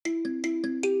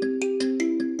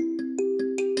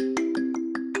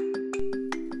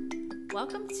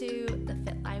Welcome to the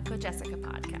Fit Life with Jessica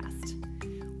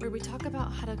podcast, where we talk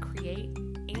about how to create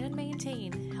and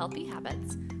maintain healthy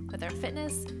habits with our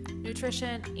fitness,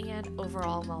 nutrition, and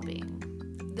overall well-being.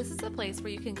 This is a place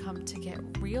where you can come to get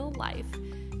real life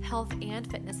health and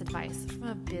fitness advice from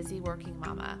a busy working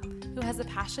mama who has a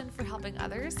passion for helping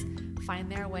others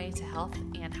find their way to health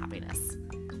and happiness.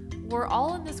 We're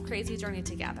all in this crazy journey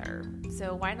together,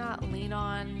 so why not lean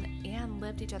on and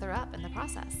lift each other up in the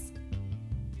process?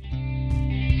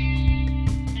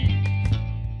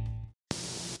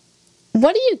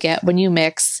 What do you get when you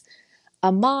mix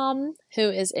a mom who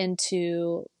is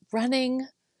into running,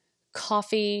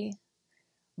 coffee,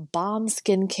 bomb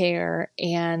skincare,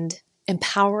 and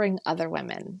empowering other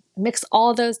women? Mix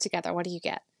all those together. What do you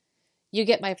get? You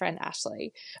get my friend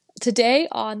Ashley. Today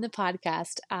on the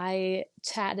podcast, I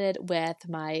chatted with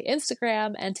my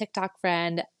Instagram and TikTok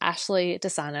friend, Ashley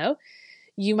Desanno.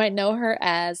 You might know her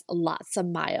as Lots of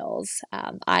Miles.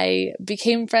 I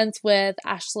became friends with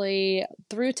Ashley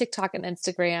through TikTok and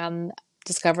Instagram,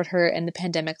 discovered her in the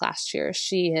pandemic last year.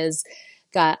 She has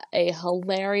got a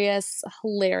hilarious,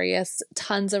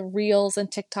 tons of reels and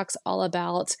TikToks all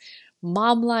about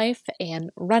mom life and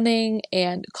running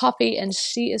and coffee, and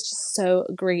she is just so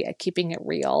great at keeping it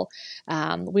real.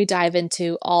 We dive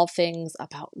into all things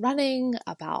about running,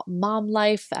 about mom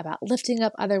life, about lifting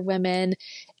up other women,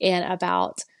 and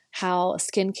about how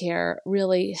skincare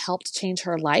really helped change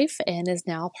her life and is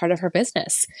now part of her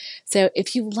business. So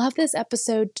if you love this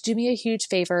episode, do me a huge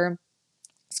favor.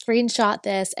 Screenshot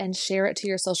this and share it to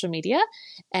your social media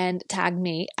and tag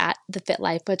me at The Fit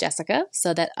Life with Jessica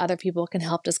so that other people can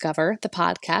help discover the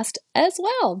podcast as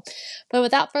well. But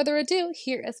without further ado,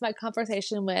 here is my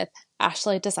conversation with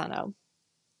Ashley Desanno.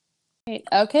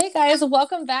 Okay, guys,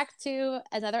 welcome back to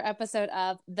another episode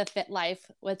of The Fit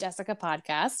Life with Jessica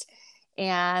podcast.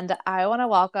 And I want to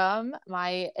welcome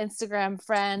my Instagram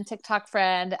friend, TikTok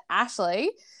friend,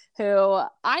 Ashley, who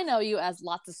I know you as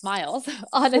Lots of Smiles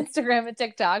on Instagram and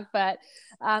TikTok. But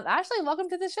Ashley, welcome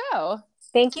to the show.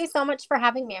 Thank you so much for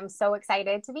having me. I'm so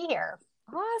excited to be here.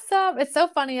 Awesome. It's so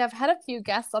funny. I've had a few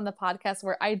guests on the podcast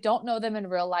where I don't know them in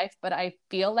real life, but I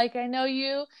feel like I know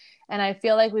you. And I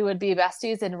feel like we would be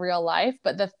besties in real life,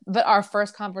 but our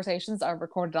first conversations are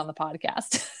recorded on the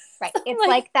podcast. Right. It's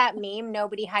like that meme,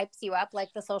 nobody hypes you up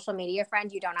like the social media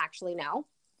friend you don't actually know.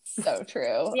 So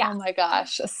true. Yeah. Oh my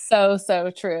gosh. So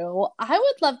true. Well, I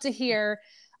would love to hear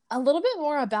a little bit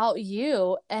more about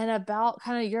you and about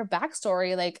kind of your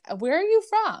backstory. Like, where are you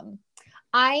from?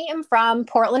 I am from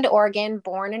Portland, Oregon,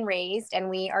 born and raised, and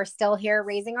we are still here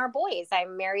raising our boys.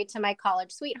 I'm married to my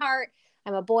college sweetheart.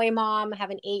 I'm a boy mom, I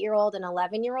have an 8-year-old and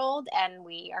 11-year-old, and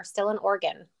we are still in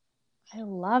Oregon. I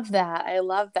love that.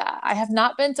 I have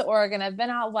not been to Oregon. I've been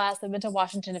out west. I've been to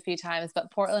Washington a few times,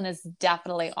 but Portland is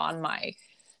definitely on my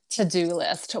to-do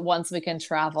list once we can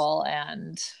travel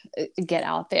and get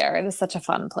out there. It is such a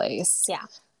fun place. Yeah.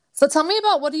 So tell me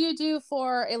about, what do you do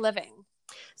for a living?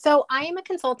 So I am a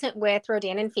consultant with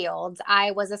Rodan & Fields.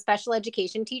 I was a special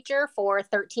education teacher for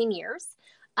 13 years.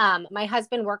 My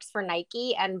husband works for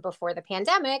Nike and before the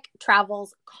pandemic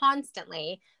travels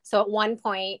constantly. So at one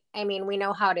point, I mean, we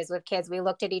know how it is with kids. We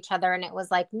looked at each other and it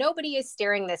was like, nobody is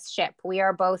steering this ship. We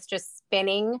are both just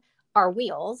spinning our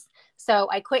wheels. So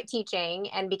I quit teaching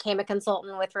and became a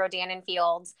consultant with Rodan &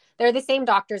 Fields. They're the same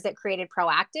doctors that created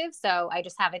Proactive. So I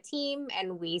just have a team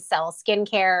and we sell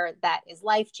skincare that is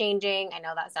life-changing. I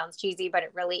know that sounds cheesy, but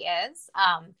it really is.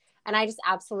 And I just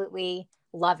absolutely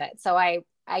love it. So I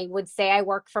would say I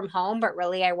work from home, but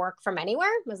really I work from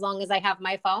anywhere. As long as I have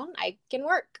my phone, I can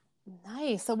work.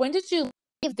 Nice. So when did you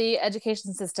leave the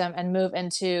education system and move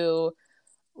into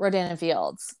Rodan &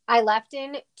 Fields? I left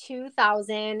in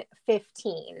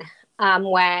 2015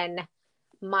 when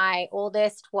my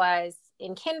oldest was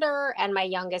in kinder and my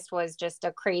youngest was just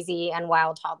a crazy and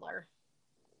wild toddler.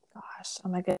 Gosh, oh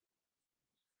my goodness.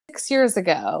 6 years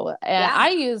ago. And Yeah. I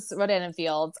use Rodan &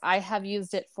 Fields. I have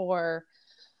used it for,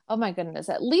 oh my goodness,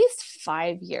 at least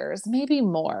 5 years, maybe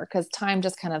more, because time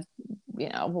just kind of,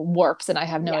 warps and I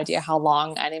have no idea how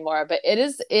long anymore, but it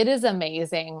is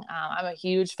amazing. I'm a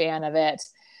huge fan of it.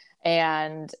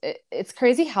 And it's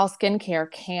crazy how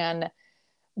skincare can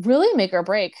really make or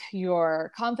break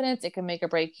your confidence. It can make or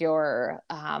break your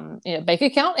bank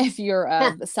account if you're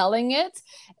selling it.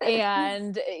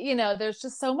 And, there's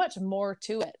just so much more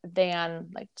to it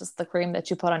than like just the cream that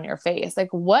you put on your face.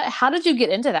 Like how did you get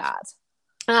into that?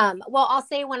 Well, I'll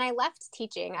say when I left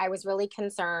teaching, I was really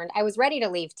concerned. I was ready to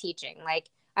leave teaching. Like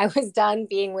I was done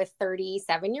being with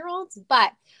 37-year-olds,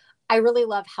 but I really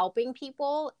love helping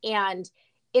people. And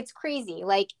it's crazy.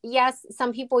 Like, yes,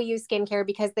 some people use skincare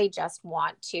because they just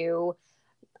want to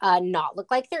not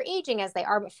look like they're aging as they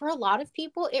are. But for a lot of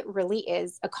people, it really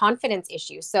is a confidence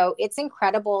issue. So it's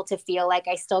incredible to feel like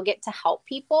I still get to help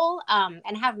people,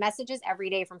 and have messages every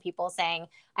day from people saying,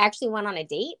 I actually went on a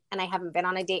date and I haven't been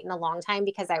on a date in a long time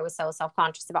because I was so self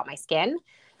conscious about my skin.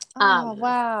 Oh, Um,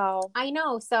 wow. I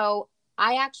know. So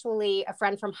a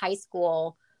friend from high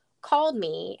school called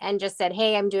me and just said,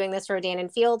 Hey, I'm doing this Rodan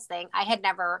and Fields thing. I had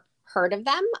never heard of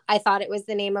them. I thought it was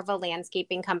the name of a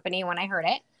landscaping company when I heard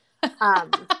it.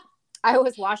 Um, I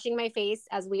was washing my face,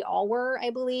 as we all were,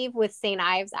 I believe, with St.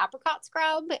 Ives apricot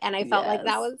scrub, and I felt like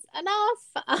that Yes.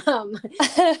 was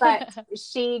enough. But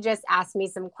she just asked me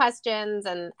some questions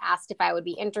and asked if I would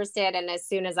be interested. And as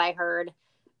soon as I heard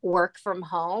work from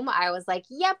home, I was like,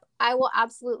 yep, I will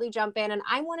absolutely jump in. And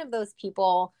I'm one of those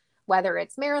people, whether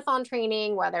it's marathon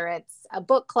training, whether it's a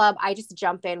book club, I just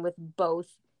jump in with both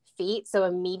feet. So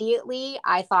immediately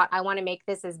I thought, I want to make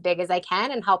this as big as I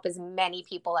can and help as many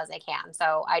people as I can.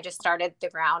 So I just started the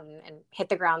ground and hit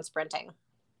the ground sprinting.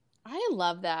 I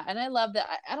love that. And I love that.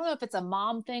 I don't know if it's a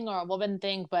mom thing or a woman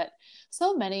thing, but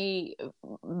so many,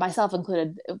 myself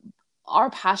included, our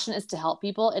passion is to help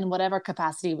people in whatever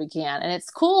capacity we can. And it's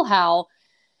cool how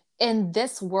in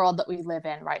this world that we live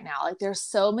in right now, like there's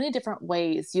so many different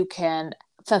ways you can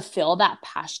fulfill that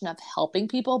passion of helping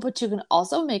people, but you can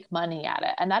also make money at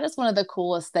it. And that is one of the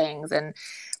coolest things. And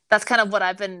that's kind of what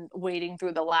I've been wading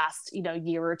through the last,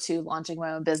 year or two, launching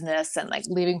my own business and like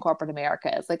leaving corporate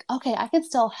America. It's like, okay, I can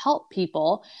still help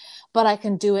people, but I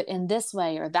can do it in this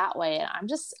way or that way. And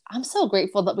I'm so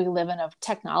grateful that we live in a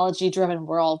technology driven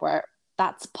world where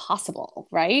that's possible,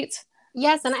 right?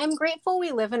 Yes, and I'm grateful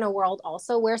we live in a world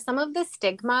also where some of the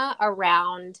stigma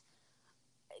around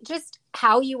just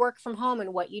how you work from home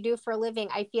and what you do for a living,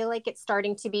 I feel like it's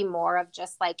starting to be more of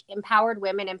just like empowered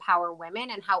women empower women,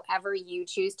 and however you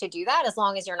choose to do that, as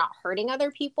long as you're not hurting other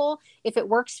people, if it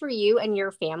works for you and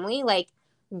your family, like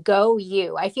go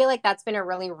you. I feel like that's been a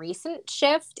really recent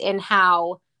shift in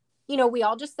how, we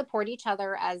all just support each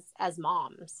other as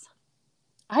moms.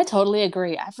 I totally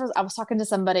agree. I was talking to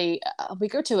somebody a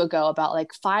week or two ago about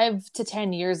like 5 to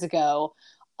 10 years ago,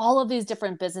 all of these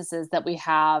different businesses that we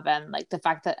have, and like the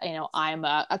fact that, I'm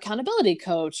a accountability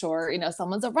coach, or,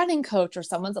 someone's a running coach, or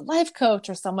someone's a life coach,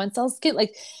 or someone sells skin.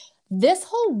 Like this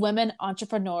whole women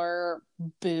entrepreneur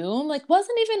boom, like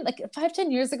wasn't even like 5,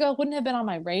 10 years ago, wouldn't have been on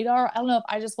my radar. I don't know if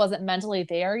I just wasn't mentally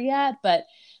there yet, but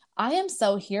I am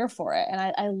so here for it. And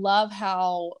I love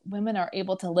how women are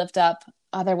able to lift up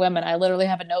other women. I literally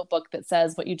have a notebook that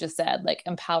says what you just said, like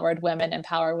empowered women,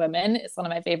 empower women. It's one of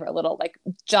my favorite little like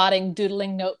jotting,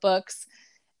 doodling notebooks.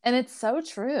 And it's so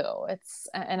true.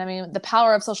 And I mean, the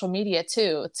power of social media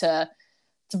too, to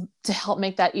help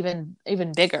make that even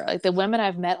bigger. Like the women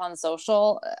I've met on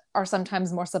social are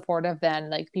sometimes more supportive than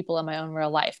like people in my own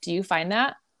real life. Do you find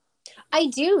that? I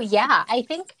do. Yeah. I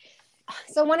think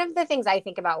so. One of the things I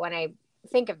think about when I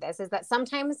think of this is that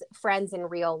sometimes friends in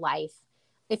real life,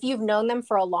 if you've known them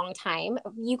for a long time,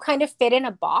 you kind of fit in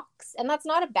a box. And that's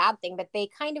not a bad thing, but they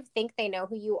kind of think they know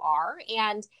who you are.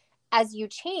 And as you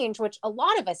change, which a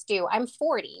lot of us do, I'm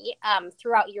 40,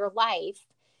 throughout your life,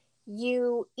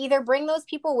 you either bring those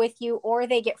people with you or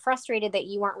they get frustrated that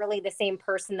you aren't really the same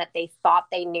person that they thought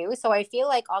they knew. So I feel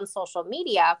like on social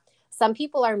media, some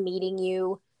people are meeting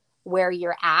you where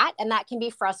you're at. And that can be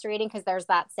frustrating because there's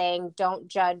that saying, don't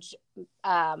judge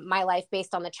my life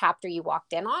based on the chapter you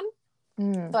walked in on.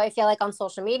 Mm. So I feel like on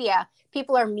social media,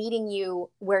 people are meeting you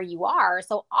where you are.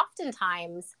 So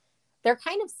oftentimes they're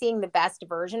kind of seeing the best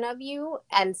version of you.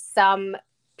 And some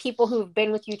people who've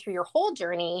been with you through your whole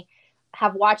journey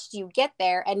have watched you get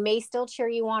there and may still cheer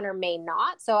you on or may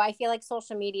not. So I feel like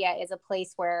social media is a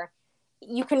place where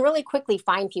you can really quickly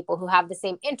find people who have the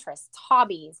same interests,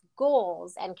 hobbies,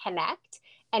 goals, and connect.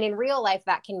 And in real life,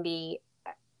 that can be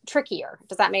trickier.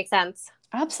 Does that make sense?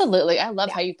 Absolutely. I love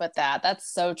Yeah. how you put that.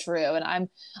 That's so true. And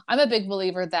I'm a big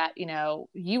believer that,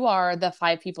 you are the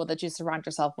 5 people that you surround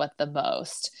yourself with the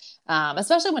most.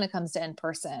 Especially when it comes to in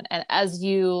person. And as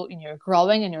you're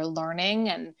growing and you're learning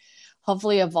and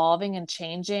hopefully evolving and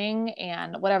changing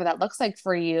and whatever that looks like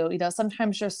for you,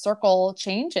 sometimes your circle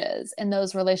changes and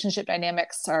those relationship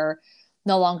dynamics are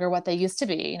no longer what they used to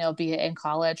be it in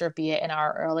college or be it in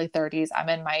our early 30s.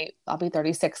 I'll be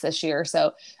 36 this year.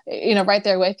 So, right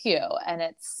there with you. And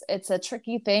it's a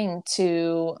tricky thing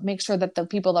to make sure that the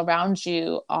people around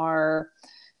you are,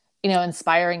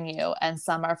 inspiring you, and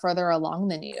some are further along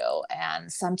than you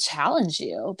and some challenge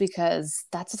you, because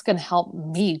that's what's going to help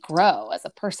me grow as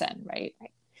a person. Right. Right.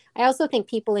 I also think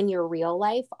people in your real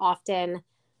life often,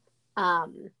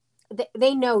 um,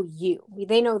 they know you,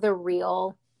 they know the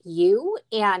real you.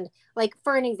 And like,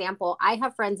 for an example, I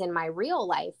have friends in my real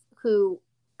life who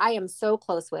I am so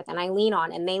close with and I lean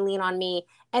on and they lean on me,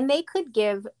 and they could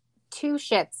give two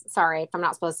shits. Sorry if I'm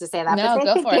not supposed to say that, but No, they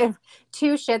go could for it. give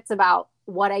two shits about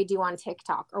what I do on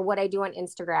TikTok or what I do on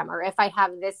Instagram or if I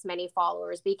have this many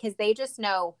followers, because they just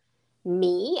know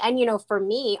me. And, for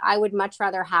me, I would much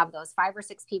rather have those 5 or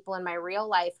 6 people in my real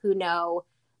life who know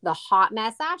the hot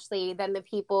mess Ashley than the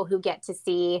people who get to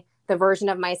see the version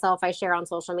of myself I share on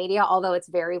social media, although it's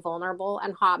very vulnerable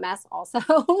and hot mess also.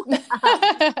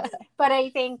 But I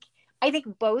think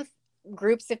both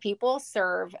groups of people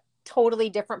serve totally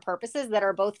different purposes that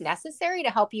are both necessary to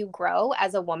help you grow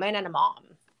as a woman and a mom.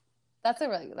 That's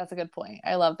a good point.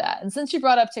 I love that. And since you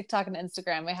brought up TikTok and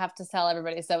Instagram, we have to tell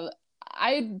everybody. So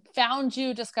I found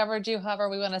you, discovered you, however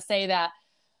we want to say that,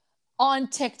 on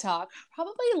TikTok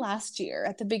probably last year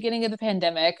at the beginning of the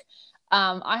pandemic.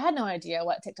 I had no idea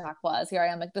what TikTok was. Here I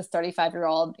am, like this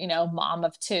 35-year-old, mom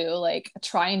of two, like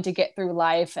trying to get through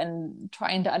life and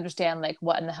trying to understand like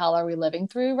what in the hell are we living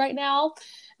through right now.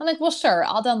 I'm like, well, sure,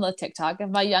 I'll download TikTok. If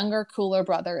my younger, cooler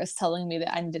brother is telling me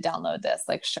that I need to download this,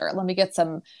 like, sure, let me get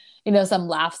some, some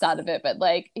laughs out of it. But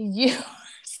like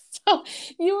so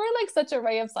you were like such a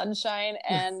ray of sunshine,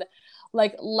 and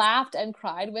like laughed and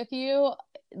cried with you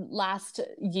last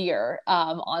year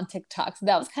on TikTok. So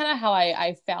that was kind of how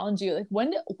I found you. Like,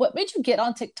 what made you get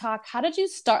on TikTok? How did you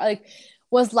start? Like,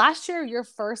 was last year your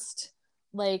first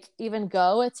like even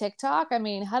go at TikTok? I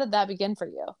mean, how did that begin for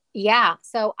you? Yeah.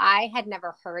 So I had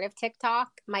never heard of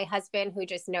TikTok. My husband, who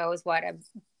just knows what a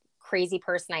crazy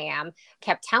person I am,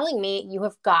 kept telling me, you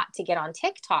have got to get on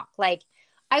TikTok. Like,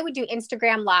 I would do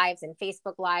Instagram lives and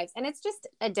Facebook lives, and it's just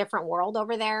a different world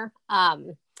over there.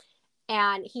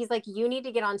 And he's like, you need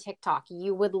to get on TikTok.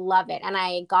 You would love it. And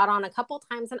I got on a couple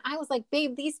times and I was like,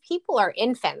 babe, these people are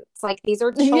infants. Like, these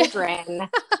are children.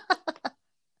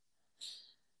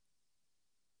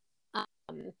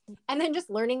 And then just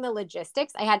learning the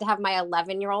logistics. I had to have my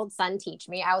 11-year-old son teach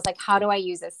me. I was like, how do I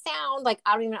use a sound? Like,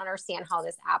 I don't even understand how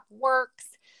this app works.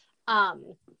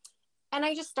 And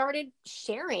I just started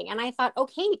sharing, and I thought,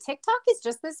 okay, TikTok is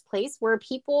just this place where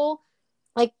people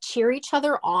like cheer each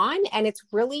other on. And it's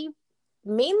really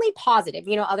mainly positive,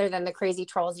 other than the crazy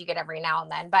trolls you get every now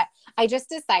and then. But I just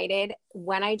decided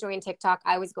when I joined TikTok,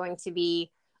 I was going to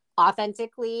be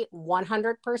authentically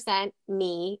 100%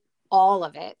 me, all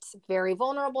of it. Very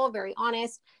vulnerable, very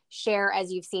honest, share,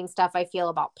 as you've seen, stuff I feel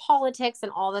about politics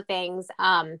and all the things.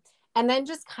 And then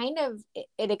just kind of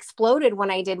it exploded when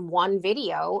I did one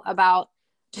video about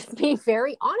just being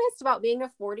very honest about being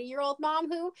a 40-year-old mom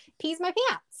who pees my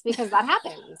pants, because that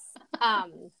happens.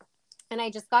 And I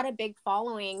just got a big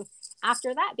following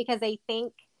after that, because I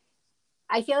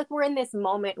feel like we're in this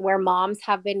moment where moms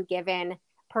have been given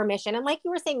permission. And like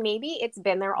you were saying, maybe it's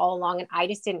been there all along and I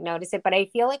just didn't notice it. But I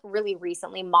feel like really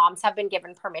recently moms have been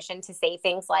given permission to say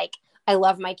things like, I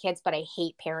love my kids, but I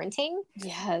hate parenting.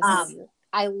 Yes.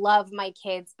 I love my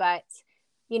kids, but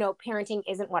parenting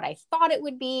isn't what I thought it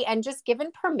would be. And just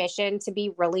given permission to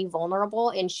be really vulnerable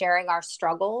in sharing our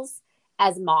struggles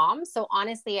as moms. So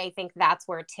honestly, I think that's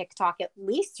where TikTok, at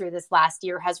least through this last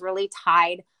year, has really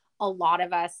tied a lot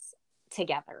of us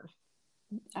together.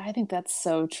 I think that's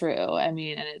so true. I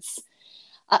mean, and it's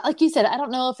like you said, I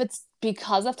don't know if it's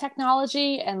because of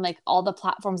technology and like all the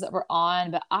platforms that we're on,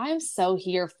 but I'm so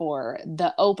here for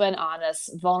the open,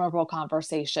 honest, vulnerable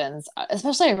conversations,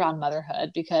 especially around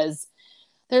motherhood, because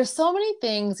there's so many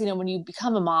things, when you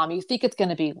become a mom, you think it's going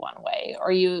to be one way,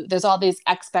 or there's all these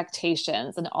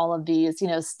expectations and all of these,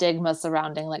 stigma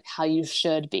surrounding like how you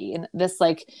should be. And this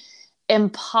like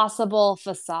impossible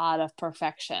facade of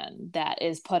perfection that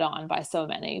is put on by so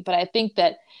many. But I think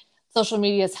that social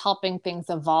media is helping things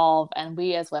evolve, and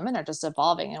we as women are just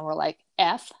evolving, and we're like,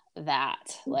 F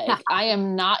that. Like, I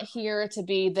am not here to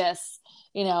be this,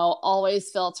 always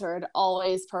filtered,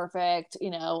 always perfect,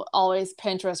 always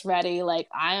Pinterest ready. Like,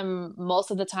 I am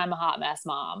most of the time a hot mess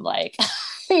mom. Like,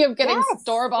 I'm getting Yes,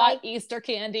 store-bought Easter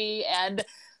candy and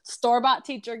store-bought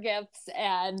teacher gifts,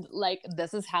 and like,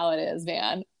 this is how it is,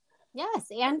 man. yes.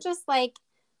 And just like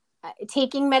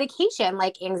taking medication,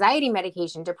 like anxiety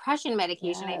medication, depression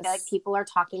medication. I feel like Yes. people are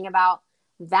talking about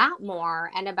that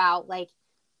more, and about like,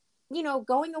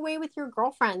 going away with your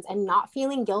girlfriends and not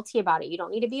feeling guilty about it. You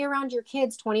don't need to be around your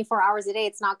kids 24 hours a day.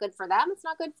 It's not good for them. It's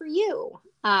not good for you.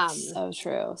 So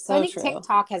true. So I So think true.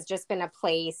 TikTok has just been a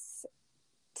place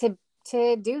to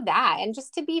do that, and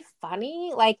just to be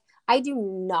funny. Like, I do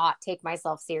not take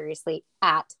myself seriously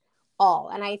at all.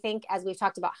 And I think, as we've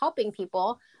talked about helping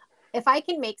people, if I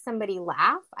can make somebody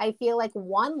laugh, I feel like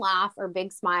one laugh or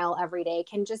big smile every day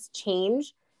can just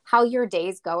change how your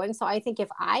day's going. So I think if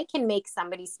I can make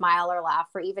somebody smile or laugh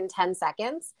for even 10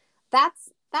 seconds, that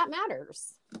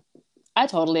matters. I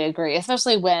totally agree,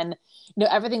 especially when,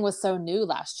 everything was so new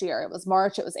last year. It was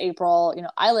March, it was April.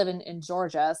 I live in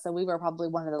Georgia, so we were probably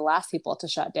one of the last people to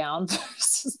shut down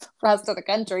versus the rest of the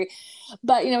country.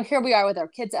 But, here we are with our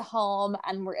kids at home,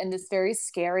 and we're in this very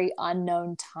scary,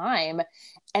 unknown time.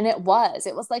 And it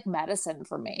was like medicine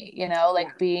for me, Yeah.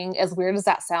 like being, as weird as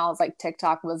that sounds, like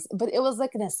TikTok was, but it was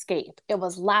like an escape. It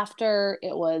was laughter.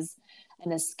 It was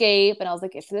an escape. And I was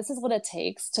like, if this is what it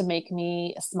takes to make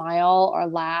me smile or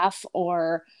laugh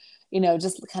or,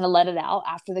 just kind of let it out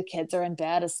after the kids are in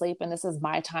bed asleep and this is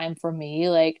my time for me,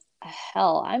 like,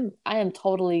 hell, I am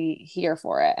totally here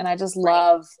for it. And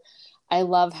Right. I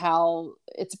love how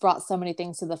it's brought so many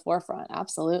things to the forefront.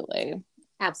 Absolutely.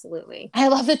 Absolutely. I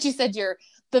love that you said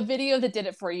the video that did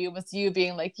it for you was you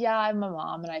being like, yeah, I'm a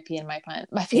mom and I pee in my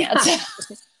pants. Yeah.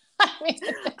 I mean,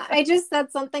 I just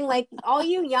said something like, all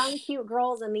you young, cute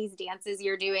girls in these dances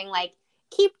you're doing, like,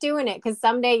 keep doing it because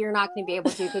someday you're not going to be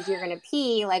able to because you're going to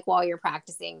pee like while you're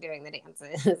practicing doing the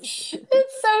dances.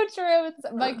 it's so true.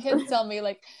 My kids tell me,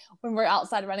 like, when we're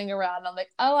outside running around, I'm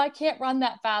like, oh, I can't run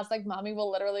that fast. Like, mommy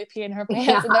will literally pee in her pants.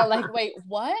 Yeah. And they're like, wait,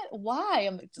 what? Why?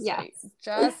 I'm like, just wait. Yes.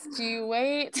 Just you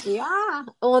wait. Yeah.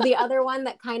 Well, the other one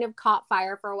that kind of caught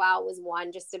fire for a while was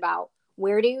one just about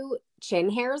where do chin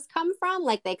hairs come from?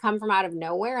 Like they come from out of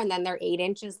nowhere and then they're 8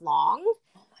 inches long.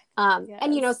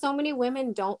 And Yes. so many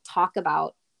women don't talk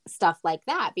about stuff like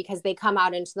that because they come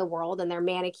out into the world and they're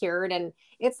manicured and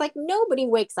it's like nobody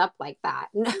wakes up like that.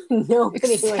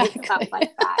 Nobody wakes up Exactly.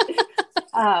 like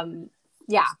that.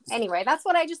 Yeah. Anyway, that's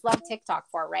what I just love TikTok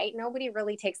for, right? Nobody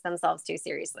really takes themselves too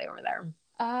seriously over there.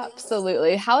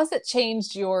 Absolutely. How has it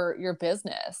changed your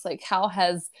business? Like how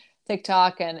has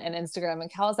TikTok and Instagram,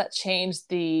 like how has that changed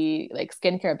the like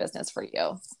skincare business for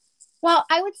you? Well,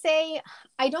 I would say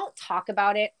I don't talk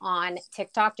about it on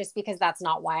TikTok just because that's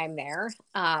not why I'm there.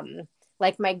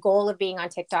 Like my goal of being on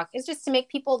TikTok is just to make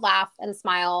people laugh and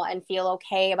smile and feel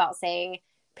okay about saying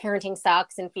parenting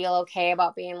sucks and feel okay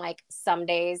about being like, some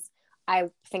days I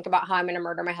think about how I'm going to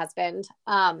murder my husband.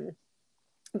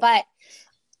 But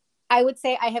I would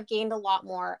say I have gained a lot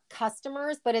more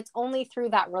customers, but it's only through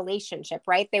that relationship,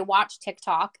 right? They watch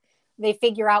TikTok, they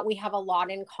figure out we have a lot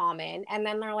in common, and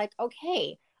then they're like,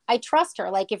 okay, I trust her.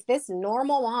 Like, if this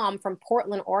normal mom from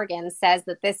Portland, Oregon says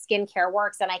that this skincare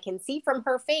works and I can see from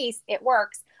her face it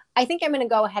works, I think I'm going to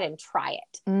go ahead and try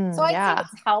it. So I'd say Yeah.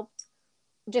 it's helped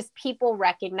just people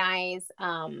recognize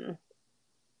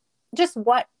just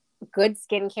what good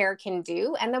skincare can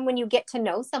do. And then when you get to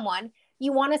know someone,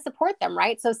 you want to support them,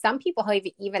 right? So some people have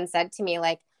even said to me,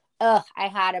 like, ugh, I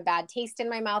had a bad taste in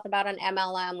my mouth about an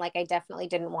MLM. Like, I definitely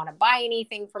didn't want to buy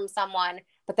anything from someone.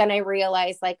 But then I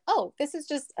realized, like, oh, this is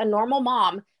just a normal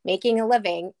mom making a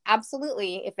living.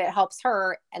 Absolutely. If it helps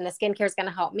her and the skincare is going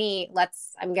to help me,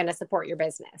 I'm going to support your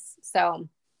business. So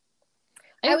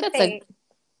I I think would that's say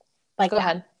like go that.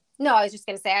 ahead. No, I was just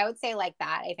going to say, I would say like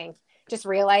that. I think just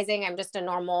realizing I'm just a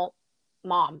normal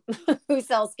mom who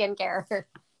sells skincare.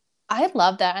 I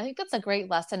love that. I think that's a great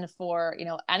lesson for,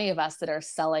 any of us that are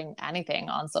selling anything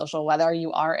on social, whether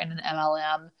you are in an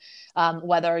MLM,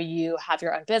 whether you have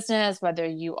your own business, whether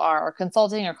you are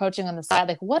consulting or coaching on the side,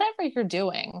 like whatever you're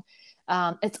doing.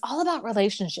 It's all about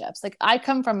relationships. Like I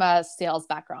come from a sales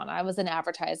background. I was in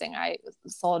advertising. I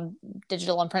sold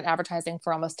digital and print advertising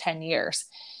for almost 10 years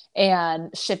and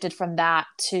shifted from that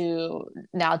to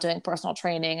now doing personal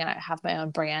training. And I have my own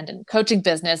brand and coaching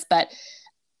business, but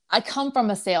I come from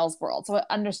a sales world, so I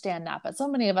understand that. But so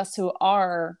many of us who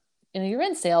are, you're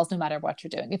in sales no matter what you're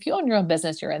doing. If you own your own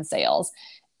business, you're in sales.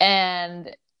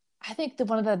 And I think that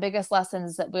one of the biggest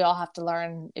lessons that we all have to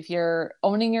learn if you're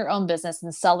owning your own business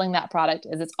and selling that product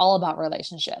is it's all about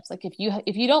relationships. Like if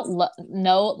you don't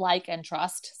know, like, and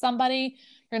trust somebody,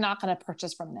 you're not going to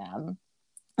purchase from them.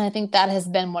 And I think that has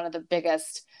been one of the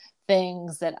biggest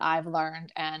things that I've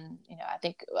learned. And, I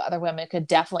think other women could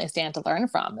definitely stand to learn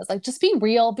from is like, just be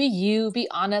real, be you, be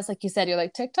honest. Like you said, you're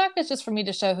like, TikTok is just for me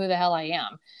to show who the hell I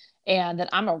am and that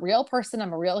I'm a real person.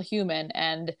 I'm a real human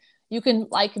and you can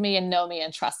like me and know me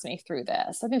and trust me through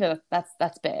this. I think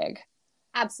that's big.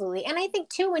 Absolutely. And I think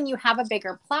too, when you have a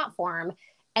bigger platform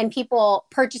and people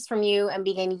purchase from you and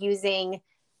begin using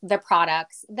the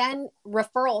products, then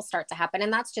referrals start to happen.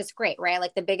 And that's just great, right?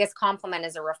 Like the biggest compliment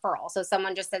is a referral. So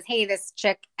someone just says, hey, this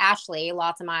chick, Ashley,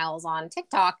 lots of miles on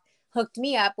TikTok, hooked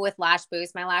me up with Lash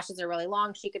Boost. My lashes are really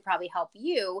long. She could probably help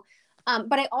you.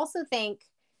 But I also think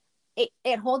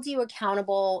it holds you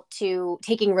accountable to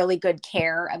taking really good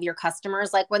care of your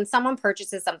customers. Like when someone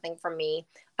purchases something from me,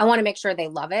 I want to make sure they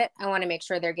love it. I want to make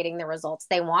sure they're getting the results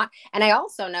they want. And I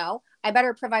also know I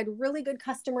better provide really good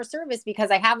customer service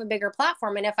because I have a bigger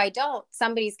platform. And if I don't,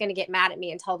 somebody's going to get mad at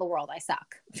me and tell the world I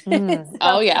suck.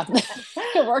 Oh yeah.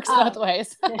 It works both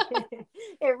ways.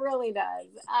 It really does.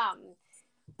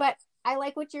 But I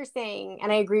like what you're saying.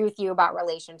 And I agree with you about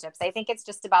relationships. I think it's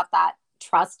just about that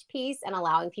trust piece and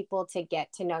allowing people to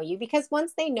get to know you, because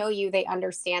once they know you, they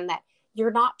understand that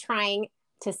you're not trying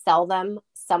to sell them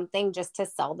something just to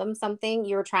sell them something.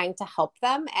 You're trying to help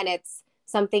them, and it's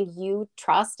something you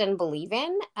trust and believe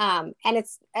in. And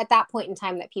it's at that point in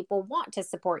time that people want to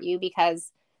support you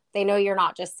because they know you're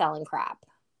not just selling crap.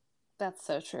 That's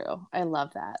so true. I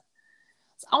love that.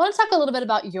 So I want to talk a little bit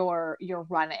about your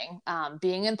running.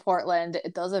 Being in Portland,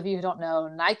 those of you who don't know,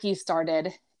 Nike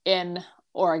started in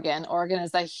Oregon. Oregon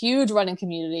is a huge running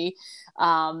community.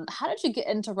 How did you get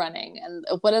into running, and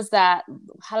what is that?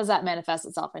 How does that manifest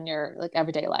itself in your like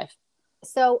everyday life?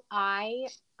 So I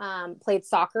played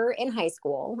soccer in high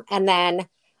school, and then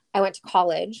I went to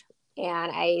college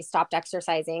and I stopped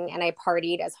exercising, and I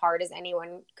partied as hard as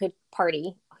anyone could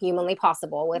party humanly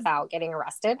possible without getting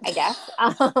arrested, I guess.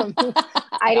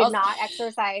 I did not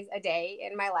exercise a day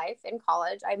in my life in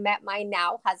college. I met my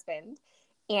now husband,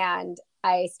 and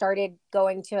I started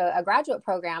going to a graduate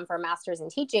program for a master's in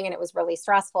teaching, and it was really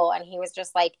stressful. And he was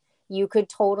just like, you could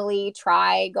totally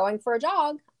try going for a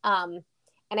jog.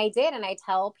 And I did. And I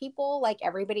tell people, like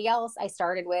everybody else, I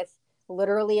started with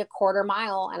literally a quarter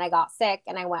mile and I got sick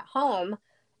and I went home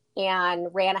and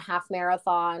ran a half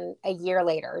marathon a year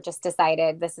later. Just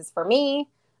decided this is for me.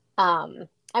 I'm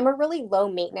a really low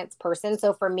maintenance person.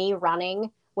 So for me,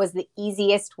 running was the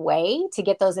easiest way to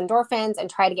get those endorphins and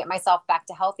try to get myself back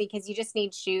to healthy, because you just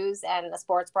need shoes and a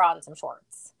sports bra and some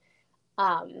shorts.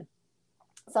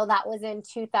 So that was in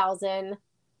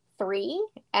 2003.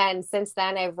 And since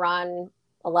then, I've run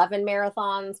 11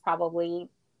 marathons, probably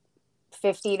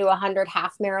 50 to 100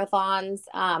 half marathons.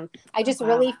 I just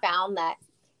really found that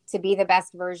to be the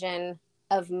best version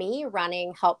of me,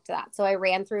 running helped that. So I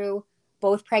ran through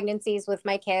both pregnancies with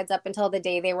my kids up until the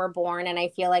day they were born. And I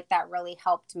feel like that really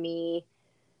helped me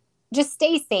just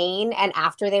stay sane. And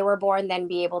after they were born, then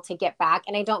be able to get back.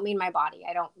 And I don't mean my body.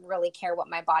 I don't really care what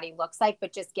my body looks like,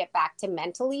 but just get back to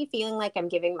mentally feeling like I'm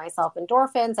giving myself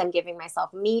endorphins. I'm giving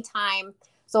myself me time.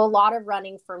 So a lot of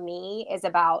running for me is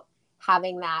about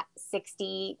having that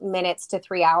 60 minutes to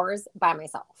 3 hours by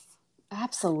myself.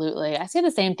 Absolutely. I say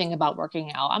the same thing about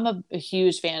working out. I'm a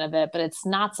huge fan of it, but it's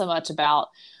not so much about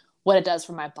what it does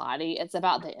for my body. It's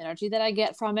about the energy that I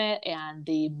get from it and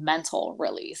the mental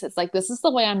release. It's like, this is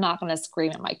the way I'm not going to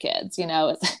scream at my kids.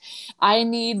 I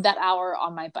need that hour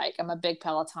on my bike. I'm a big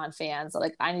Peloton fan. So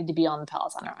like, I need to be on the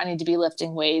Peloton, or I need to be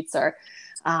lifting weights, or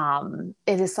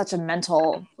it is such a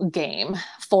mental game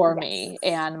for me.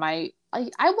 And I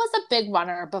was a big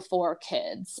runner before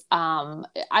kids.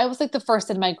 I was like the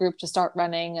first in my group to start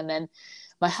running, and then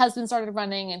my husband started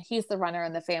running, and he's the runner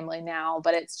in the family now.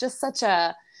 But it's just such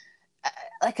a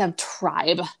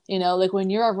tribe, like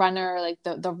when you're a runner, like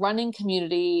the running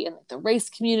community and like the race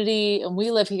community. And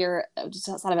we live here just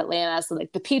outside of Atlanta. So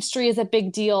like the Peachtree is a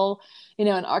big deal, in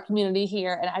our community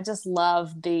here. And I just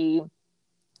love the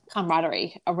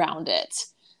camaraderie around it.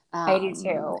 I do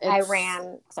too.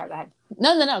 Sorry, go ahead.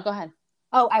 No, go ahead.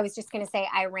 Oh, I was just going to say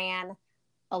I ran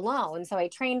alone. So I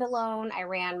trained alone. I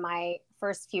ran my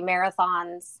first few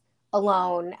marathons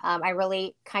alone. I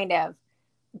really kind of,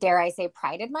 dare I say,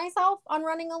 prided myself on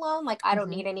running alone. Like, I don't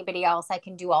need anybody else. I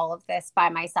can do all of this by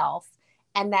myself.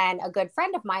 And then a good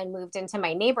friend of mine moved into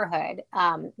my neighborhood.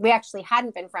 We actually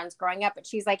hadn't been friends growing up, but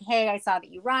she's like, hey, I saw that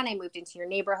you run. I moved into your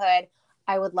neighborhood.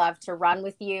 I would love to run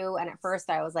with you. And at first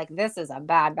I was like, this is a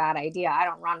bad idea. I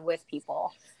don't run with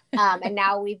people. And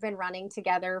now we've been running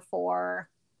together for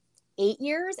 8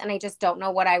 years, and I just don't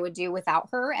know what I would do without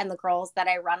her and the girls that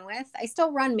I run with. I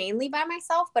still run mainly by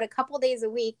myself, but a couple days a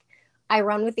week I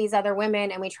run with these other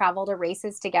women, and we travel to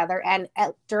races together. And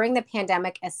during the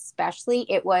pandemic, especially,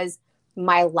 it was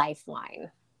my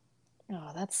lifeline.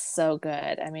 Oh, that's so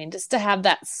good. I mean, just to have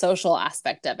that social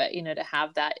aspect of it, to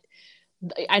have that,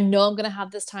 I know I'm going to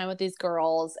have this time with these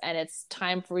girls, and it's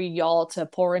time for y'all to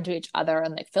pour into each other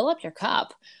and like fill up your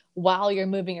cup while you're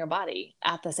moving your body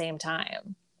at the same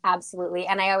time. Absolutely.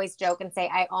 And I always joke and say,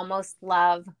 I almost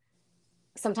love,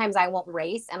 sometimes I won't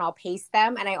race and I'll pace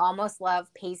them. And I almost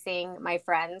love pacing my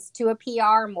friends to a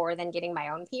PR more than getting my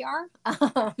own PR.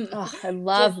 I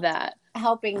love that.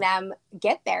 Helping them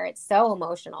get there. It's so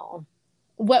emotional.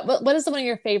 What is one of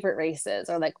your favorite races,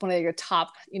 or like one of your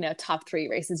top 3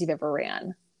 races you've ever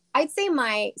ran? I'd say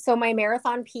my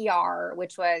marathon PR,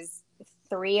 which was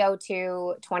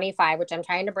 3:02:25, which I'm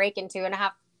trying to break in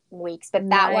 2.5 weeks. But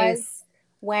that was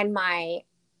when my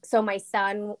So my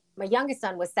youngest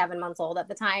son was 7 months old at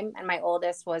the time, and my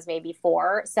oldest was maybe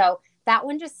 4. So that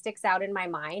one just sticks out in my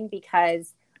mind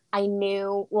because I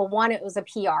knew, well, one, it was a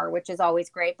PR, which is always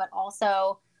great, but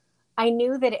also I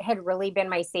knew that it had really been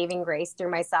my saving grace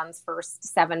through my son's first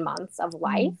 7 months of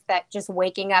life, Mm. that just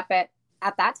waking up at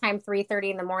that time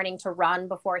 3:30 in the morning to run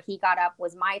before he got up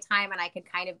was my time, and I could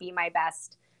kind of be my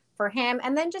best for him.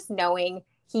 And then just knowing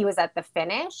he was at the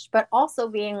finish, but also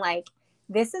being like,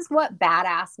 this is what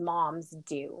badass moms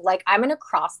do. Like, I'm going to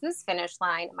cross this finish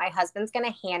line. My husband's going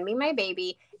to hand me my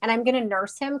baby, and I'm going to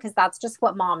nurse him because that's just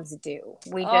what moms do.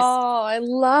 Oh, I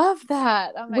love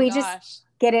that. Oh my We just gosh.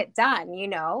 get it done, you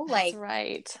know? That's Like,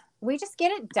 right. we just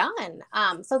get it done.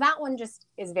 So that one just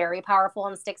is very powerful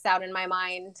and sticks out in my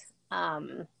mind.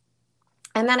 Um,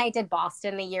 and then I did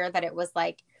Boston the year that it was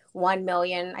like 1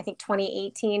 million, I think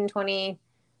 2018,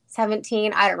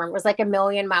 2017. I don't remember. It was like a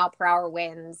million-mile-per-hour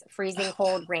winds, freezing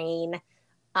cold rain.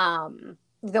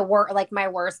 Like my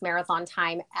worst marathon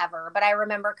time ever. But I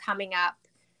remember coming up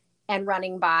and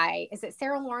running by, is it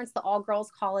Sarah Lawrence, the all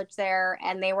girls college there?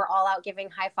 And they were all out giving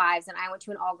high fives. And I went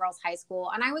to an all girls high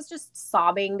school, and I was just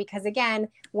sobbing because, again,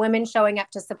 women showing up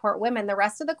to support women. The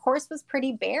rest of the course was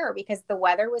pretty bare because the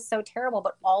weather was so terrible,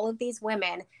 but all of these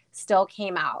women still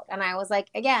came out. And I was like,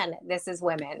 again, this is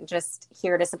women just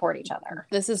here to support each other.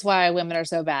 This is why women are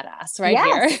so badass right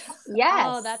here. Yes. Yes.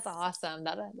 Oh, that's awesome.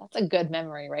 That's a good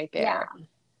memory right Yeah. there.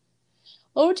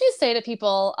 What would you say to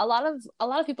people? A lot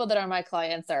of people that are my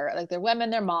clients are like, they're women,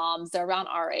 they're moms, they're around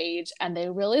our age, and they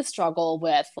really struggle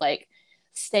with like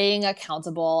staying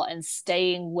accountable and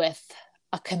staying with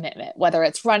a commitment, whether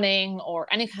it's running or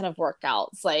any kind of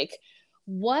workouts. Like,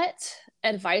 what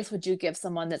advice would you give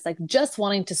someone that's like just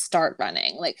wanting to start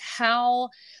running? Like, how,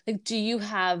 like, do you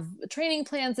have training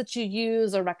plans that you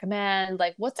use or recommend?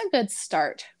 Like, what's a good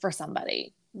start for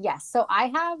somebody? Yes. So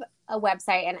I have a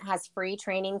website, and it has free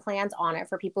training plans on it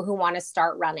for people who want to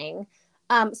start running.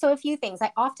 So a few things.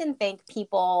 I often think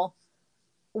people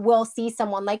will see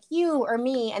someone like you or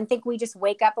me and think we just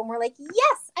wake up and we're like,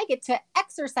 yes, I get to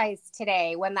exercise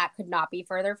today, when that could not be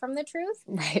further from the truth.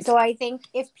 Right. So I think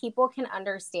if people can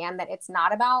understand that it's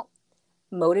not about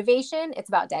motivation, it's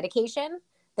about dedication.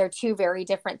 They're two very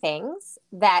different things,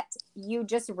 that you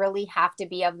just really have to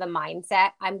be of the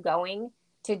mindset, I'm going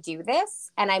to do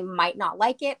this, and I might not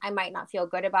like it, I might not feel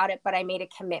good about it, but I made a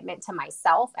commitment to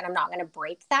myself and I'm not going to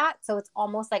break that. So it's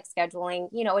almost like scheduling,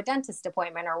 a dentist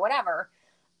appointment or whatever.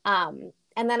 And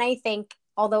then I think,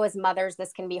 although as mothers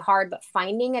this can be hard, but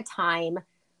finding a time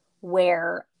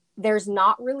where there's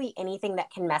not really anything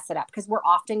that can mess it up, because we're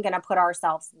often going to put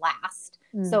ourselves last.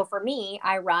 So for me,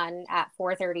 I run at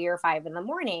 4:30 or 5 in the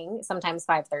morning, sometimes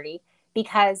 5:30,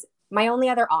 because my only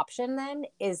other option then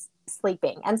is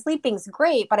sleeping. And sleeping's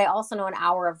great, but I also know an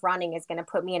hour of running is going to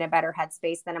put me in a better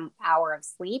headspace than an hour of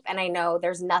sleep. And I know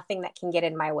there's nothing that can get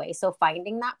in my way. So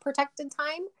finding that protected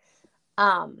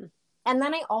time. And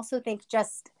then I also think,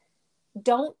 just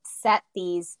don't set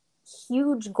these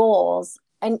huge goals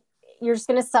and you're just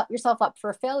going to set yourself up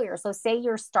for failure. So say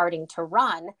you're starting to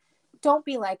run, don't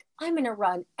be like, I'm going to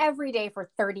run every day for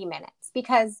 30 minutes,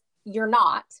 because you're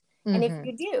not. And if Mm-hmm.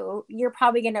 you do, you're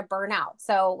probably going to burn out.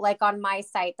 So like on my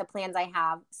site, the plans I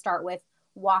have start with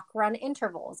walk run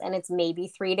intervals, and it's maybe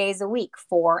 3 days a week,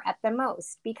 4 at the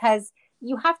most, because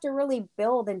you have to really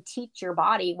build and teach your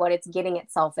body what it's getting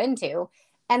itself into.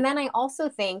 And then I also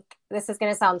think, this is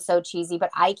going to sound so cheesy,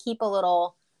 but I keep a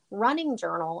little running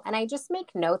journal, and I just make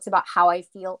notes about how I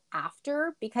feel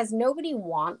after, because nobody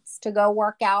wants to go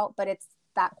work out, but it's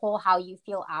that whole how you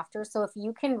feel after. So if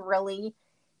you can really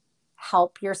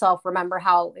help yourself remember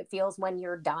how it feels when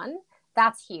you're done,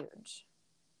 that's huge.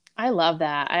 I love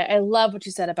that. I love what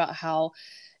you said about how,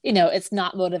 it's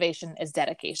not motivation, it's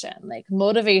dedication. Like,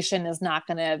 motivation is not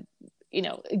going to,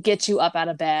 get you up out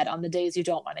of bed on the days you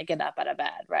don't want to get up out of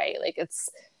bed, right? Like,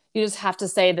 you just have to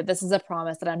say that this is a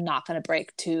promise that I'm not going to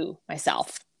break to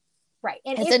myself. Right.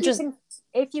 And It's interesting.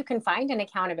 if you can find an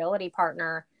accountability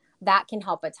partner, that can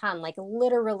help a ton. Like,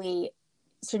 literally,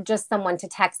 to just someone to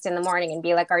text in the morning and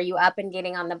be like, are you up and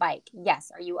getting on the bike?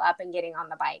 Yes. Are you up and getting on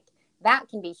the bike? That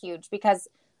can be huge, because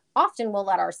often we'll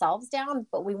let ourselves down,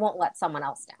 but we won't let someone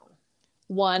else down.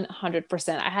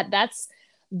 100%.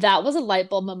 That was a light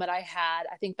bulb moment I had,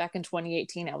 I think back in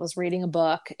 2018. I was reading a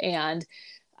book, and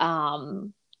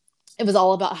it was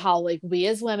all about how, like, we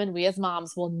as women, we as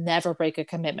moms will never break a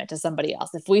commitment to somebody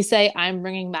else. If we say, I'm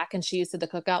bringing mac and cheese to the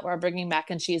cookout, we're bringing mac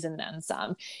and cheese and then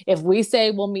some. If we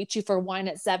say we'll meet you for wine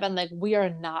at 7, like, we are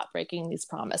not breaking these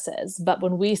promises. But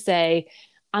when we say,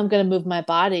 I'm going to move my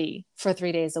body for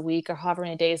 3 days a week, or however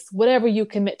many days, whatever you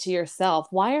commit to yourself,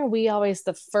 why are we always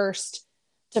the first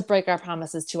to break our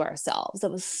promises to ourselves.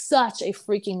 It was such a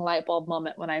freaking light bulb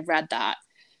moment when I read that.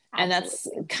 And that's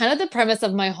Absolutely. kind of the premise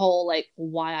of my whole, like,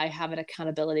 why I have an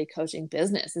accountability coaching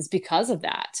business is because of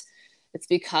that. It's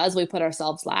because we put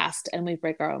ourselves last and we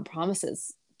break our own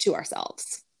promises to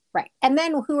ourselves. Right. And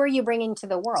then who are you bringing to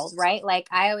the world, right? Like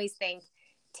I always think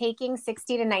taking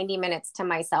 60 to 90 minutes to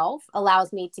myself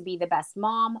allows me to be the best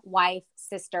mom, wife,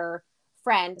 sister,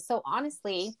 friend. So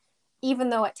honestly, even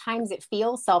though at times it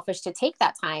feels selfish to take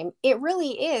that time, it really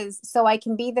is so I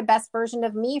can be the best version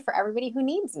of me for everybody who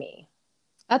needs me.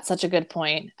 That's such a good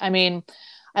point. I mean,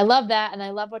 I love that. And I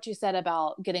love what you said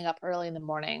about getting up early in the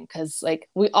morning because, like,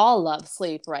 we all love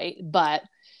sleep, right? But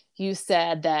you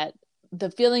said that the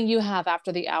feeling you have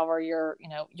after the hour you're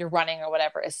running or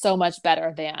whatever is so much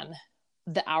better than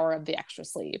the hour of the extra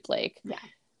sleep. Like, Yeah.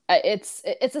 it's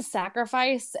a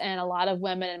sacrifice, and a lot of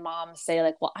women and moms say,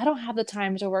 like, well, I don't have the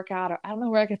time to work out, or I don't know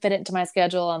where I can fit it into my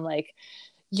schedule. I'm like,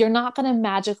 you're not going to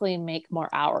magically make more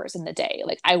hours in the day.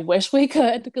 Like, I wish we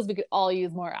could, because we could all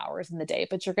use more hours in the day,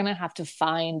 but you're going to have to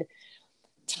find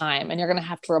time, and you're going to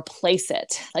have to replace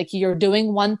it. Like, you're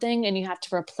doing one thing and you have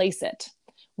to replace it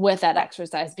with that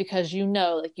exercise, because,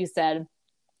 like you said,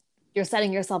 you're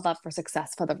setting yourself up for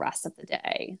success for the rest of the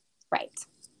day. Right.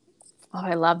 Oh,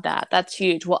 I love that. That's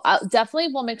huge. Well,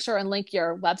 we'll make sure and link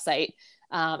your website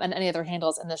and any other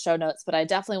handles in the show notes. But I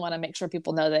definitely want to make sure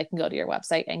people know they can go to your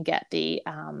website and get the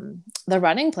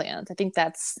running plans. I think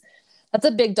that's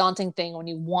a big daunting thing when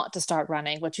you want to start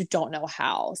running, but you don't know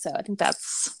how. So I think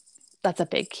that's a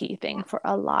big key thing for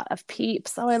a lot of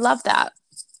peeps. So I love that.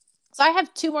 So I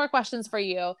have two more questions for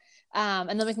you,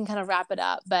 and then we can kind of wrap it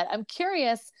up. But I'm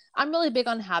curious. I'm really big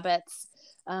on habits,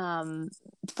 um,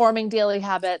 forming daily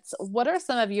habits. What are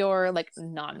some of your, like,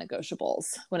 non-negotiables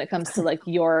when it comes to, like,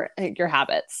 your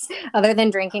habits, Other than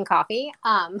drinking coffee,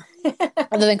 other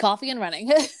than coffee and running?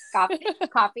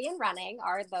 coffee and running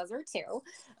are those are two.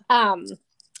 Um,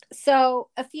 so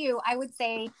a few, I would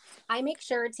say I make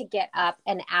sure to get up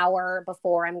an hour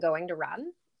before I'm going to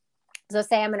run. So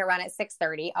say I'm going to run at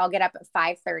 6:30, I'll get up at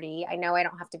 5:30. I know I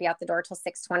don't have to be out the door till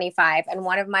 6:25. And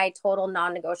one of my total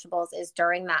non-negotiables is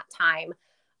during that time,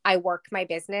 I work my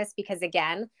business because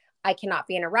again, I cannot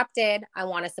be interrupted. I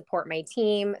want to support my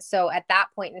team. So at that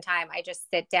point in time, I just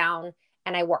sit down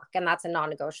and I work, and that's a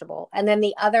non-negotiable. And then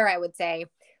the other, I would say,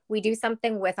 we do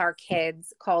something with our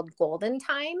kids called golden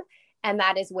time. And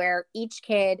that is where each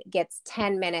kid gets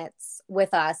 10 minutes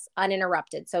with us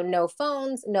uninterrupted. So no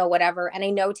phones, no whatever. And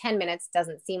I know 10 minutes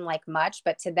doesn't seem like much,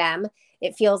 but to them,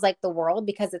 it feels like the world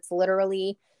because it's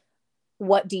literally,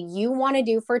 what do you want to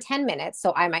do for 10 minutes?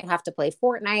 So I might have to play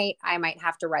Fortnite. I might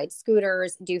have to ride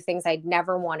scooters, do things I'd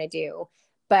never want to do.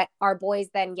 But our boys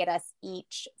then get us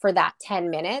each for that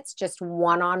 10 minutes, just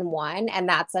one on one. And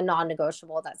that's a non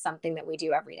negotiable. That's something that we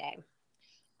do every day.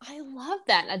 I love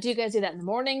that. Now, do you guys do that in the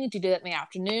morning? Do you do that in the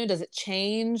afternoon? Does it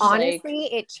change? Like, Honestly,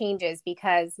 it changes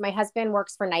because my husband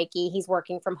works for Nike. He's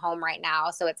working from home right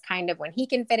now. So it's kind of when he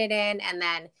can fit it in. And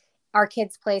then our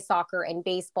kids play soccer and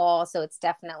baseball. So it's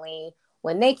definitely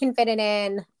when they can fit it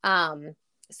in.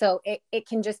 So it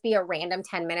can just be a random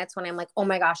 10 minutes when I'm like, oh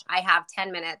my gosh, I have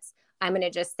 10 minutes. I'm going to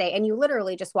just say, and you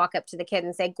literally just walk up to the kid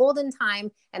and say golden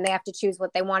time, and they have to choose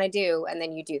what they want to do. And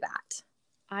then you do that.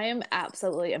 I am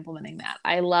absolutely implementing that.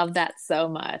 I love that so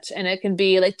much. And it can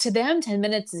be like, to them, 10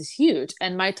 minutes is huge.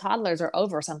 And my toddlers are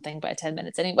over something by 10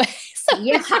 minutes anyway. So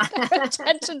Yeah. their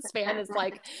attention span is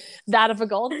like that of a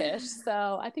goldfish.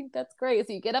 So I think that's great.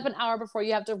 So you get up an hour before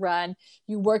you have to run,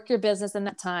 you work your business in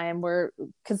that time. We're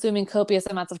consuming copious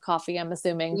amounts of coffee, I'm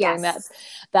assuming, during Yes.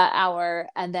 that hour.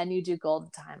 And then you do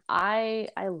golden time. I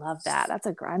love that.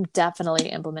 I'm definitely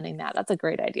implementing that. That's a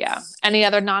great idea. Any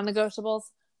other non-negotiables?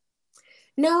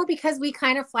 No, because we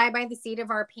kind of fly by the seat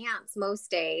of our pants most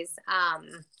days.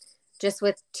 Just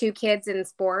with two kids in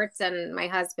sports and my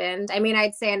husband. I mean,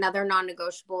 I'd say another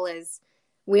non-negotiable is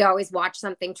we always watch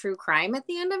something true crime at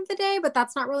the end of the day, but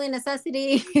that's not really a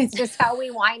necessity. It's just how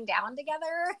we wind down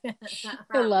together.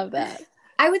 I love that.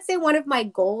 I would say one of my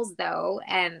goals, though,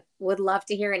 and would love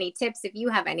to hear any tips if you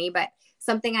have any, but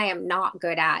something I am not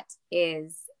good at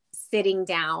is sitting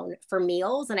down for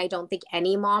meals. And I don't think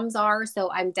any moms are. So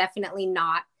I'm definitely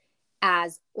not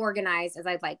as organized as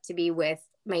I'd like to be with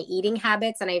my eating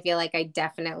habits. And I feel like I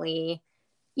definitely,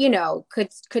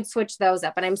 could switch those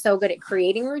up. And I'm so good at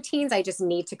creating routines. I just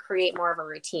need to create more of a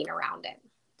routine around it.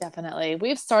 Definitely.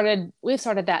 We've started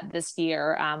that this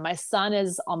year. My son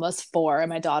is almost 4 and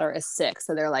my daughter is 6.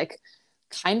 So they're like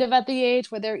kind of at the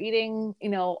age where they're eating,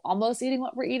 almost eating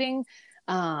what we're eating.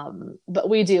 But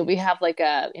we have like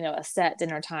a set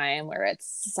dinner time where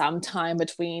it's sometime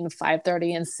between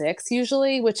 5:30 and 6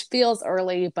 usually, which feels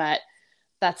early, but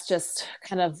that's just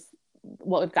kind of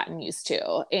what we've gotten used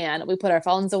to. And we put our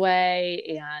phones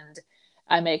away, and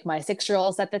I make my 6-year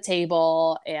old at the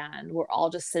table, and we're all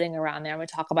just sitting around there and we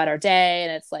talk about our day.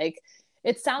 And it's like,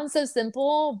 it sounds so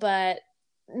simple, but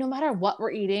no matter what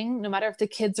we're eating, no matter if the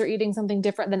kids are eating something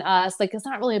different than us, like it's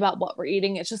not really about what we're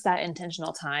eating. It's just that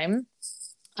intentional time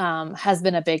has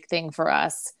been a big thing for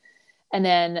us. And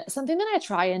then something that I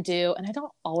try and do, and I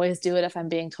don't always do it if I'm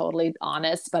being totally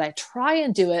honest, but I try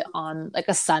and do it on like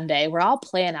a Sunday where I'll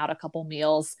plan out a couple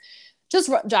meals,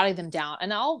 just jotting them down.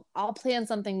 And I'll plan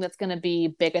something that's going to be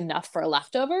big enough for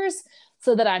leftovers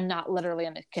so that I'm not literally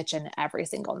in the kitchen every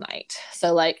single night.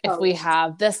 So like if we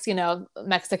have this,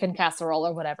 Mexican casserole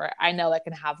or whatever, I know I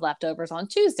can have leftovers on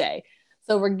Tuesday.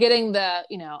 So we're getting the,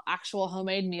 actual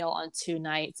homemade meal on 2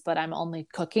 nights, but I'm only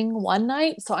cooking 1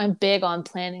 night. So I'm big on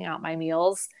planning out my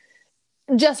meals,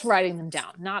 just writing them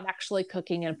down, not actually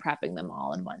cooking and prepping them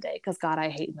all in one day. Because God, I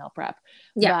hate meal prep.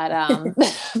 Yeah.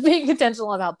 But being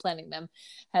intentional about planning them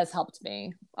has helped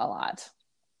me a lot.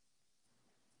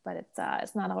 But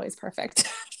it's not always perfect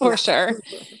for sure.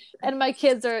 And my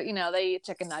kids are, they eat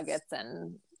chicken nuggets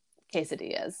and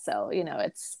quesadillas. So,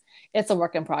 it's a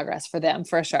work in progress for them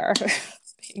for sure.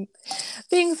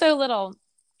 being so little.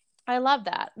 I love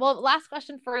that. Well, last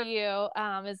question for you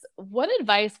is what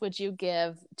advice would you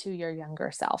give to your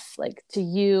younger self, like to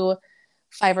you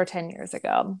 5 or 10 years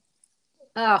ago?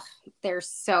 Oh, there's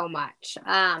so much.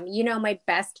 My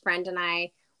best friend and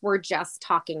I were just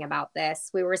talking about this.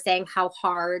 We were saying how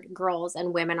hard girls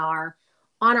and women are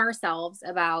on ourselves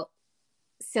about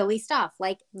silly stuff,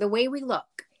 like the way we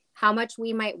look, how much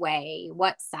we might weigh,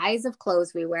 what size of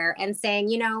clothes we wear, and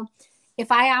saying,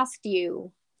 if I asked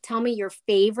you, tell me your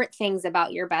favorite things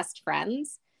about your best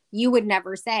friends, you would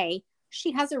never say,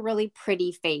 she has a really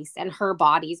pretty face and her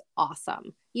body's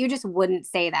awesome. You just wouldn't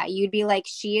say that. You'd be like,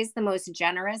 she is the most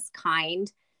generous,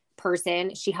 kind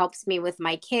person. She helps me with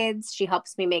my kids. She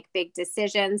helps me make big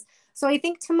decisions. So I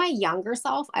think to my younger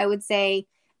self, I would say,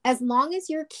 as long as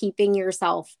you're keeping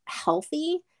yourself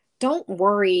healthy, don't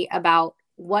worry about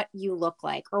what you look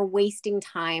like or wasting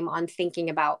time on thinking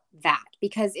about that,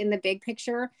 because in the big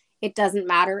picture, it doesn't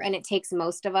matter. And it takes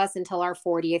most of us until our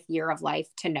 40th year of life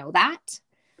to know that.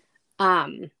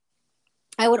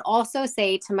 I would also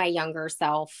say to my younger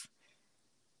self,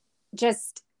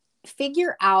 just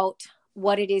figure out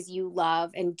what it is you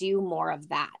love and do more of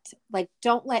that. Like,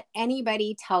 don't let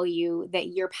anybody tell you that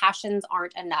your passions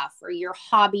aren't enough or your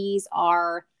hobbies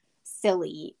are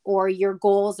silly or your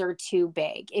goals are too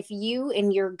big. If you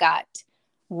in your gut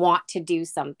want to do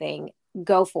something,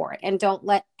 go for it and don't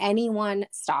let anyone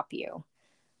stop you.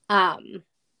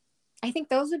 I think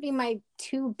those would be my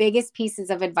 2 biggest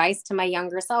pieces of advice to my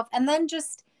younger self. And then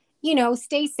just,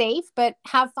 stay safe, but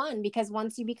have fun, because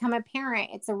once you become a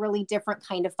parent, it's a really different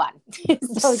kind of fun.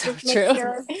 So just make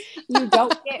sure you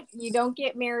don't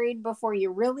get married before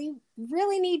you really,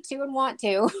 really need to and want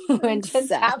to, and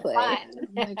just have fun. Oh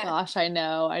my gosh, I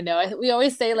know. We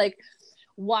always say, like,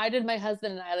 why did my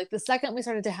husband and I, like, the second we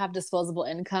started to have disposable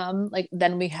income, like,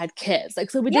 then we had kids.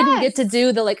 Like, so we didn't get to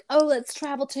do the, like, oh, let's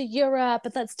travel to Europe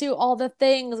and let's do all the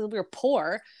things. We were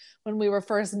poor when we were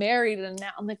first married. And now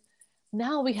I'm like,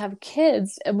 now we have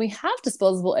kids and we have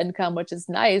disposable income, which is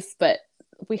nice, but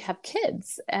we have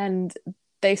kids and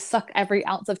they suck every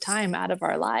ounce of time out of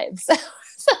our lives.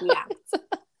 Yeah.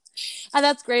 And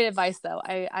that's great advice, though.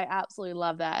 I absolutely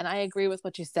love that. And I agree with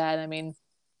what you said. I mean,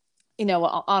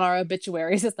 on our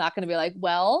obituaries, it's not going to be like,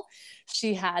 well,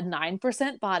 she had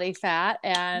 9% body fat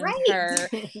and her,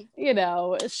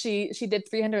 she did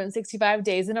 365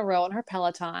 days in a row on her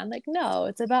Peloton. Like, no,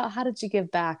 it's about how did you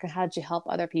give back and how did you help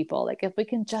other people? Like, if we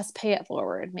can just pay it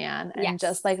forward, man, and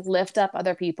just like lift up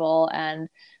other people and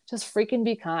just freaking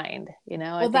be kind,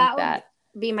 Well, I think that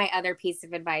would be my other piece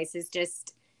of advice is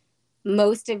just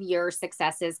most of your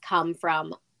successes come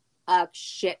from a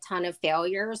shit ton of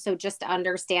failure. So just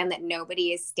understand that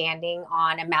nobody is standing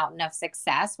on a mountain of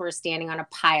success. We're standing on a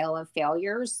pile of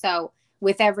failures. So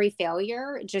with every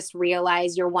failure, just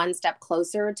realize you're one step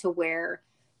closer to where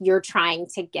you're trying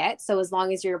to get. So as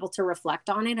long as you're able to reflect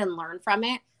on it and learn from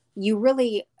it, you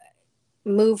really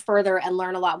move further and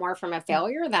learn a lot more from a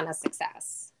failure than a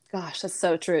success. Gosh, that's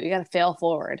so true. You got to fail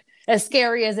forward. As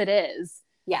scary as it is.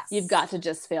 Yes. You've got to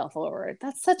just fail forward.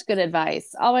 That's such good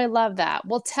advice. Oh, I love that.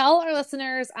 Well, tell our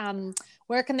listeners,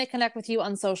 where can they connect with you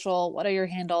on social? What are your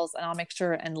handles? And I'll make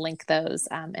sure and link those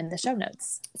in the show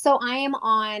notes. So I am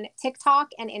on TikTok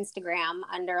and Instagram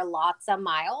under Lots of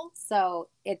Miles. So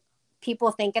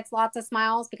people think it's Lots of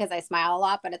Smiles because I smile a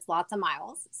lot, but it's Lots of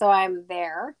Miles. So I'm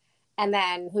there. And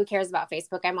then who cares about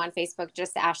Facebook? I'm on Facebook,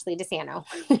 just Ashley Desanno.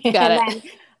 Got it.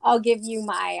 Then I'll give you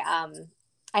my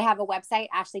I have a website,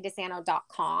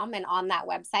 ashleydesanno.com. And on that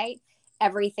website,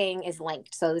 everything is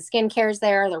linked. So the skincare is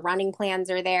there, the running plans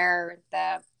are there,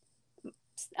 the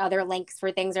other links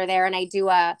for things are there. And I do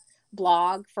a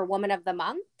blog for Woman of the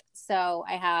Month. So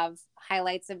I have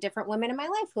highlights of different women in my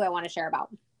life who I want to share about.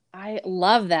 I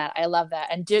love that. I love that.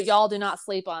 And y'all do not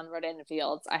sleep on Rodan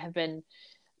Fields. I have been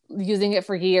using it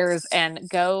for years, and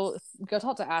go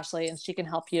talk to Ashley and she can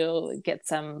help you get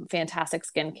some fantastic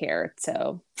skincare.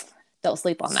 So don't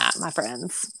sleep on that, my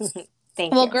friends.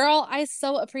 Thank Well, you. girl, I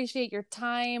so appreciate your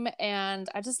time, and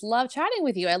I just love chatting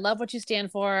with you. I love what you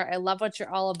stand for. I love what you're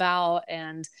all about.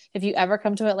 And if you ever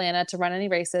come to Atlanta to run any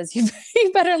races, you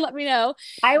better let me know.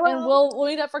 I will. And we'll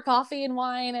meet up for coffee and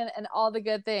wine and all the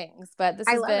good things. But this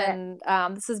has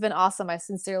been awesome. I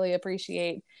sincerely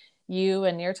appreciate you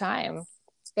and your time.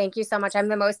 Thank you so much. I'm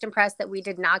the most impressed that we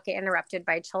did not get interrupted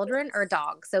by children or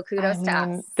dogs. So kudos to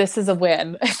us. This is a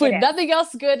win. When nothing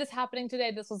else good is happening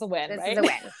today, this was a win, right? This is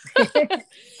a win.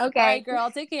 Okay. All right,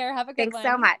 girl. Take care. Have a good one.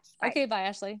 Thanks so much. Bye. Okay, bye,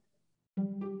 Ashley.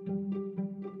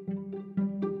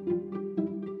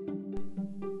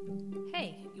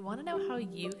 Hey, you want to know how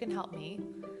you can help me?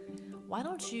 Why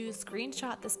don't you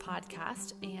screenshot this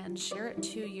podcast and share it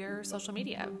to your social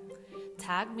media?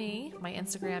 Tag me. My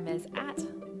Instagram is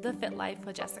 @thefitlife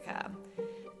with Jessica.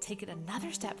 Take it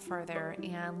another step further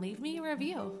and leave me a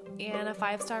review and a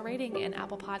 5-star rating in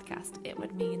Apple Podcast. It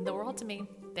would mean the world to me.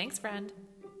 Thanks, friend.